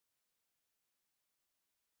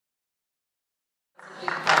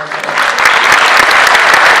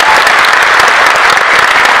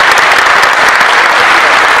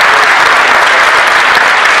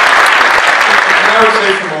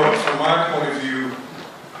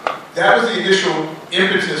that was the initial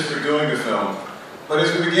impetus for doing the film. But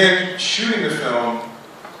as we began shooting the film,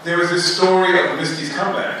 there was this story of Misty's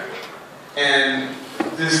comeback. And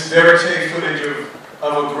this verite footage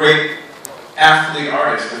of a great athlete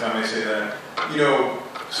artist, if I may say that, you know,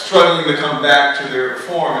 struggling to come back to their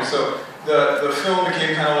form. And so the film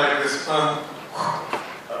became kind of like this,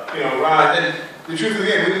 you know, ride. And the truth of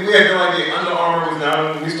the game, we had no idea. Under Armour was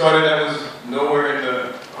not, when we started, that was nowhere in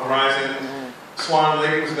the horizon. Swan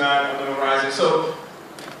Lake was not on the horizon. So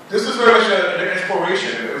this was very much an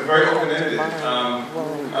exploration. It was very open-ended.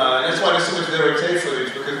 And that's why there's so much verite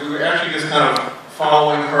footage, because we were actually just kind of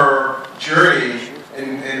following her journey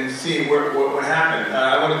and seeing what happened.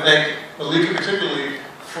 I want to thank Malika particularly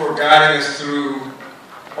for guiding us through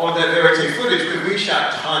all that verite footage, because we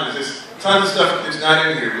shot tons. There's tons of stuff that's not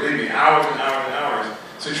in here, believe me, hours and hours and hours.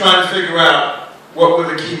 So trying to figure out what were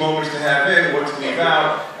the key moments to have in, what to leave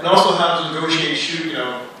out, and also how to negotiate, shoot, you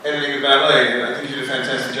know, editing the ballet. And I think you did a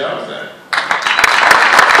fantastic job with that.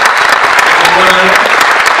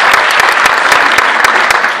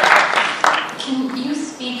 Can you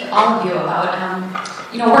speak, all of you, about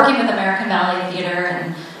you know, working with American Ballet Theater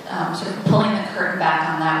and sort of pulling the curtain back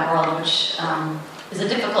on that world, which is a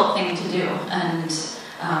difficult thing to do, and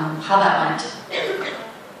how that went?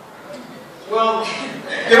 Well,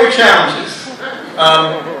 there were challenges.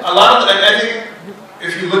 A lot of, I think,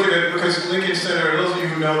 if you look at it, because Lincoln Center, those of you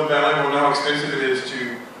who know the ballet will know how expensive it is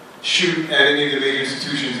to shoot at any of the major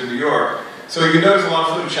institutions in New York. So you notice a lot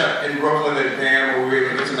of footage shot in Brooklyn at BAM, where we were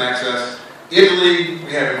able to get some access. Italy,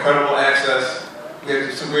 we had incredible access. We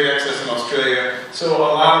had some great access in Australia. So a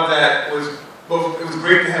lot of that was both, it was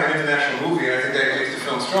great to have an international movie, and I think that makes the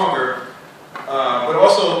film stronger. But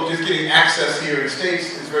also, just getting access here in the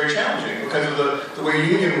States is very challenging because of the way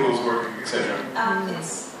union rules work, etc.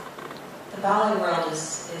 The ballet world is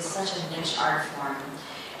such a niche art form,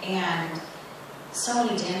 and so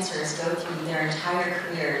many dancers go through their entire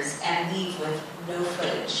careers and leave with no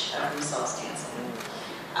footage of themselves dancing.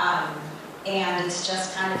 And it's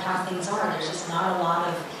just kind of how things are. There's just not a lot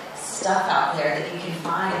of stuff out there that you can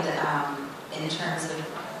find in terms of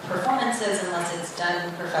performances, unless it's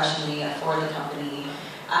done professionally for the company.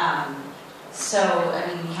 So, I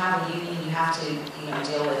mean, you have a union, you have to, you know,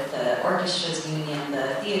 deal with the orchestra's union,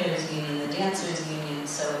 the theater's union, the dancers' union.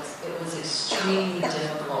 So it was extremely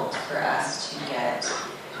difficult for us to get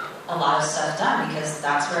a lot of stuff done, because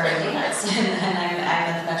that's where I dance. And I'm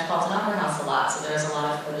at the Metropolitan Opera House a lot, so there's a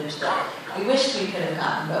lot of footage that we wished we could have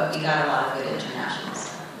gotten, but we got a lot of good international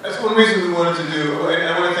stuff. That's one reason we wanted to do, and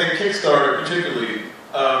I want to thank Kickstarter particularly.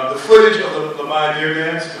 The footage of the My Dear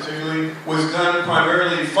Dance, particularly, was done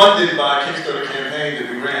primarily funded by a Kickstarter campaign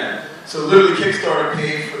that we ran. So literally Kickstarter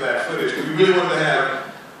paid for that footage. We really wanted to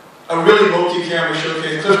have a really multi-camera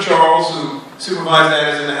showcase. Cliff Charles, who supervised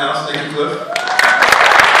that, is in the house. Thank you, Cliff.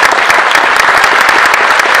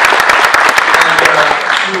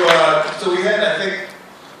 And so we had, I think,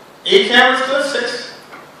 8 cameras, Cliff? 6?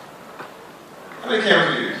 How many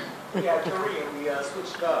cameras did you use? Yeah, 3, and we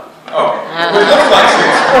switched up. Oh, well, it looks like 6.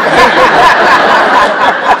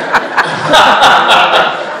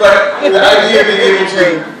 But the idea of being able to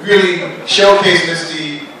really showcase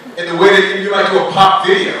Misty in the way that you might do a pop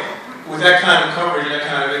video with that kind of coverage and that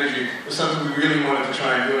kind of energy was something we really wanted to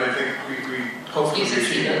try and do, and I think we hopefully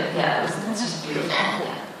achieved it. Yeah, that's just beautiful.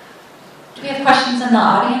 Yeah. Do we have questions in the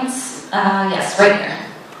audience? Yes, right here.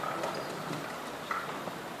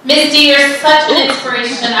 Misty, you're such an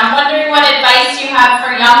inspiration. I'm wondering what advice you have for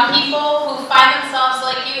young people who find themselves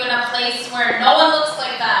like you in a place where no one looks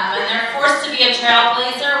like them and they're forced to be a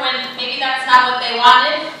trailblazer when maybe that's not what they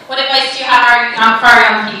wanted. What advice do you have for our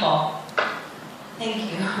young people? Thank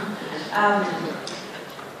you.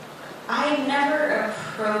 I never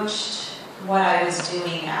approached what I was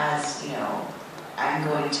doing as, you know, I'm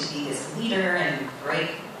going to be this leader and break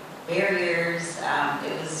barriers.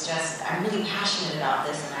 It was just, I'm really passionate about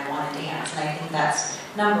this and I want to dance. And I think that's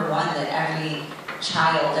number one, that every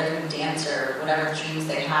child, every dancer, whatever dreams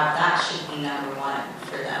they have, that should be number one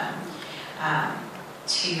for them.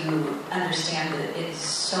 To understand that it's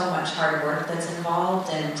so much hard work that's involved,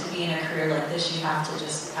 and to be in a career like this, you have to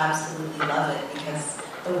just absolutely love it, because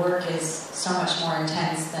the work is so much more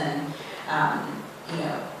intense than, you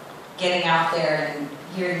know, getting out there and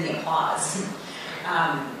hearing the applause.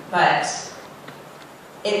 But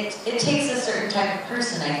it takes a certain type of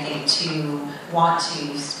person, I think, to want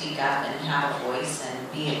to speak up and have a voice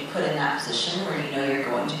and be put in that position where you know you're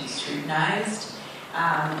going to be scrutinized.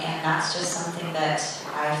 And that's just something that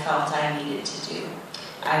I felt I needed to do.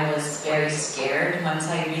 I was very scared once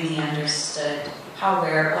I really understood how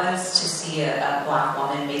rare it was to see a Black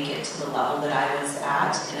woman make it to the level that I was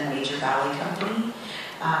at in a major ballet company.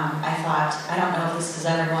 I thought, I don't know if this is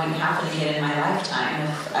ever going to happen again in my lifetime,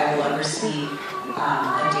 if I will ever see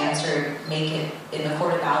a dancer make it in the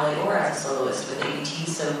court of ballet or as a soloist with ABT.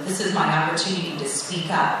 So this is my opportunity to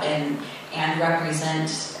speak up and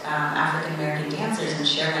represent African American dancers and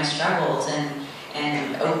share my struggles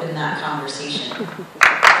and open that conversation.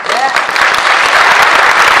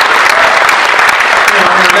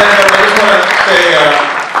 I just want to say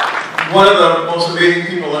one of the most amazing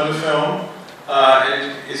people in the film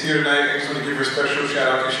and is here tonight. I just want to give her a special shout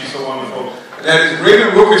out because she's so wonderful. And that is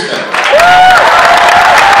Raven Wilkerson.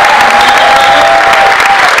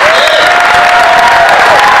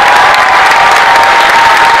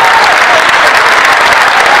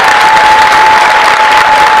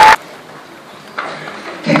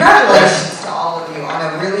 Congratulations to all of you on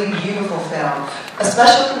a really beautiful film. A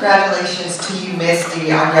special congratulations to you,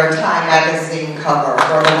 Misty, on your Time magazine cover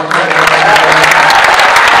for the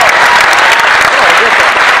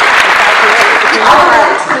I would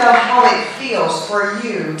like to know how it feels for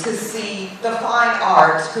you to see the fine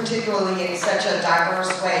arts, particularly in such a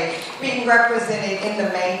diverse way, being represented in the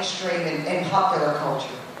mainstream and popular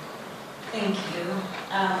culture. Thank you.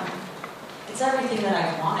 It's everything that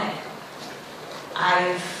I've wanted.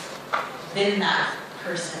 I've been that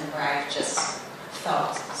person where I've just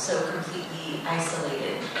felt so completely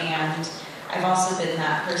isolated, and I've also been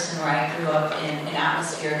that person where I grew up in an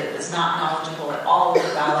atmosphere that was not knowledgeable at all of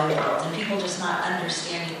the ballet world, and people just not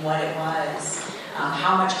understanding what it was,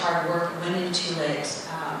 how much hard work went into it,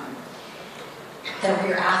 that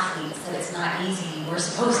we're athletes, that it's not easy. We're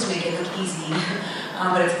supposed to make it look easy,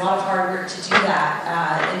 but it's a lot of hard work to do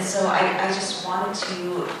that. And so I just wanted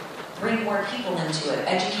to bring more people into it,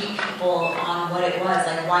 educate people on what it was.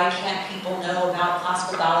 Like, why can't people know about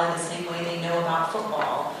classical ballet the same way they know about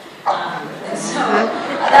football? And so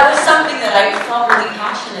that was something that I felt really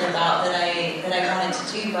passionate about, that I wanted to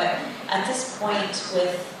do. But at this point,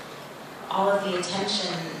 with all of the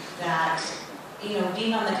attention that, you know,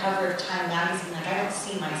 being on the cover of Time magazine, like, I don't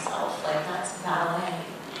see myself, like, that's ballet.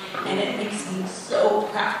 And it makes me so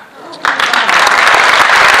proud.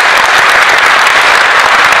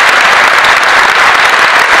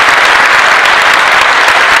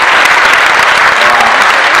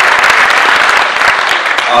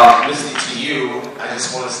 Misty, to you, I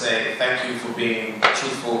just want to say thank you for being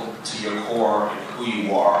truthful to your core and who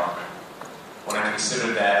you are. When I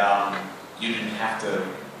consider that you didn't have to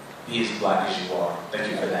be as Black as you are. Thank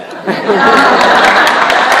you for that.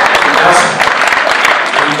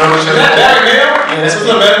 We've known each other. Yeah, that's what's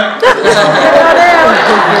up, man.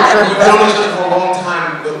 We've known each other for a long time.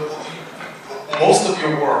 Most of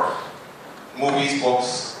your work, movies,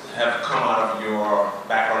 books, have come out of your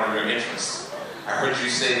background and your interests. I heard you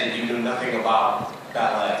say that you knew nothing about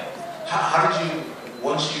ballet. How did you,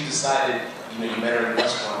 once you decided, you know, you met her in a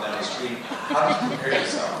restaurant down the street, how did you prepare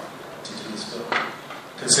yourself to do this film,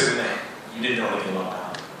 considering that you didn't know anything about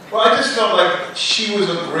ballet? Well, I just felt like she was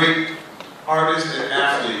a great artist and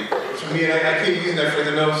athlete. For me, and I keep using that phrase,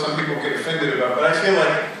 I know some people get offended about, but I feel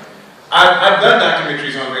like I've done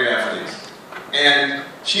documentaries on great athletes, and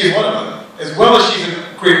she is one of them, as well as she's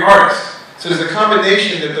a great artist. So there's a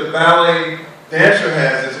combination that the ballet dancer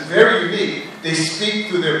has that's very unique. They speak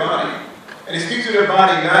through their body. And they speak through their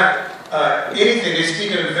body, not anything, they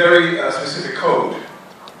speak in a very specific code,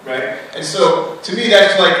 right? And so, to me,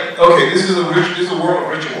 that's like, okay, this is a world of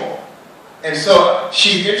ritual. And so,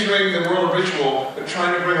 she's entering the world of ritual, but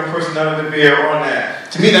trying to bring her personality to bear on that.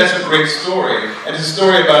 To me, that's a great story. And it's a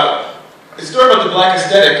story about the Black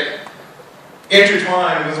aesthetic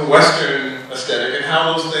intertwined with the Western aesthetic, and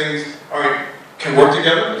how those things can work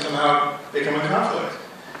together, and somehow they come in conflict.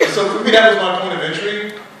 And so for me, that was my point of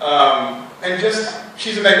entry. And just,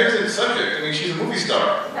 she's a magnificent subject. I mean, she's a movie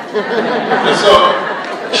star. And so,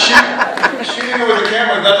 shooting her with a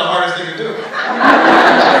camera is not the hardest thing to do.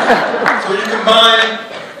 So when you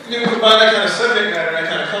combine that kind of subject matter, that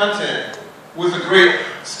kind of content, with a great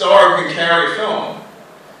star who can carry a film,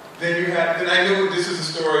 then I knew this is a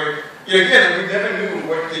story. You know, again, we never knew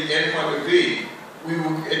what the end point would be.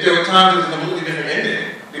 There were times it was a completely different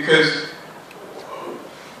ending, because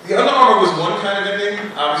the Under Armour was one kind of ending,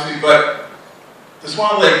 obviously, but the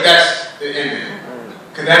Swan Lake, that's the ending.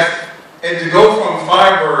 And to go from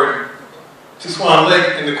Firebird to Swan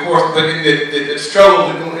Lake in the course, but in the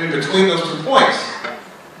struggle in between those 2 points,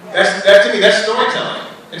 that to me, that's storytelling.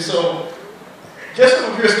 And so, just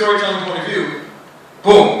from a pure storytelling point of view,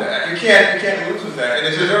 boom, you can't lose with that. And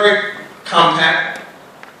it's a very compact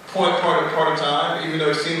part of time, even though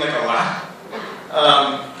it seemed like a lot.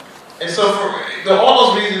 And so for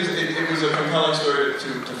all those reasons, it was a compelling story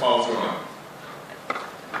to follow through on.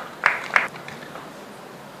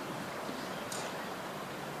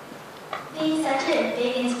 Being such a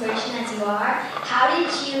big inspiration as you are, how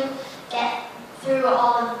did you get through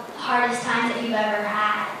all the hardest times that you've ever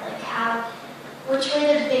had? Like which were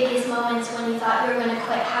the biggest moments when you thought you were going to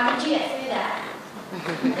quit? How did you get through that?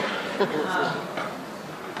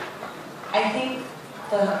 I think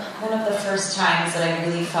one of the first times that I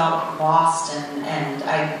really felt lost and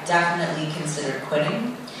I definitely considered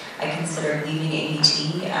quitting. I considered leaving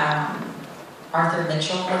ABT. Arthur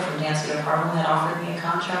Mitchell from Dance Theater Harlem had offered me a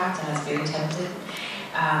contract and I was very tempted.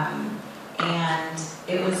 And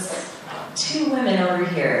it was two women over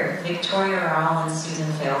here, Victoria Rowell and Susan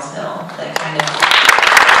Failshill, that kind of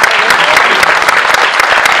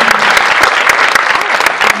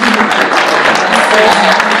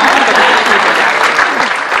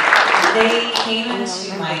they came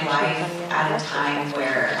into my life at a time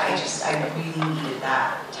where I really needed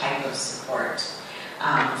that type of support.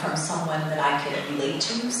 From someone that I could relate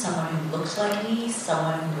to, someone who looked like me,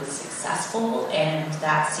 someone who was successful, and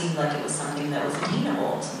that seemed like it was something that was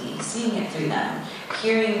attainable to me, seeing it through them.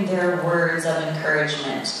 Hearing their words of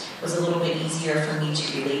encouragement was a little bit easier for me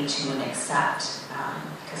to relate to and accept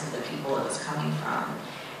because of the people it was coming from.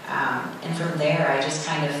 And from there, I just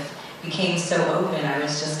kind of became so open. I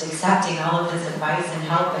was just accepting all of his advice and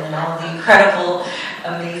help, and then all of the incredible,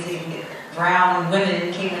 amazing brown women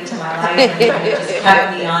came into my life and just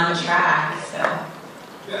kept me on track. So,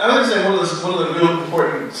 yeah, I would say one of the real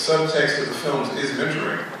important subtexts of the films is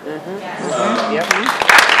mentoring. yes.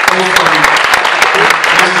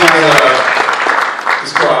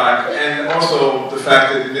 Described, and also the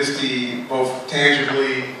fact that Misty, both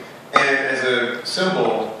tangibly and as a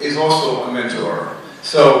symbol, is also a mentor.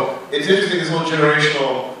 So it's interesting, this whole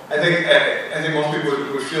generational. I think most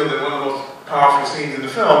people would feel that one of the most powerful scenes in the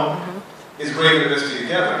film is Raven and Misty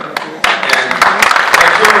together. And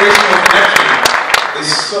that generational connection is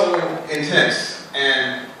so intense,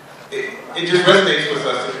 and it just resonates with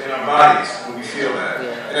us in our bodies when we feel that.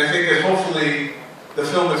 And I think that hopefully the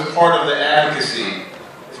film is part of the advocacy,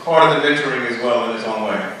 it's part of the mentoring as well in its own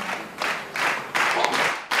way.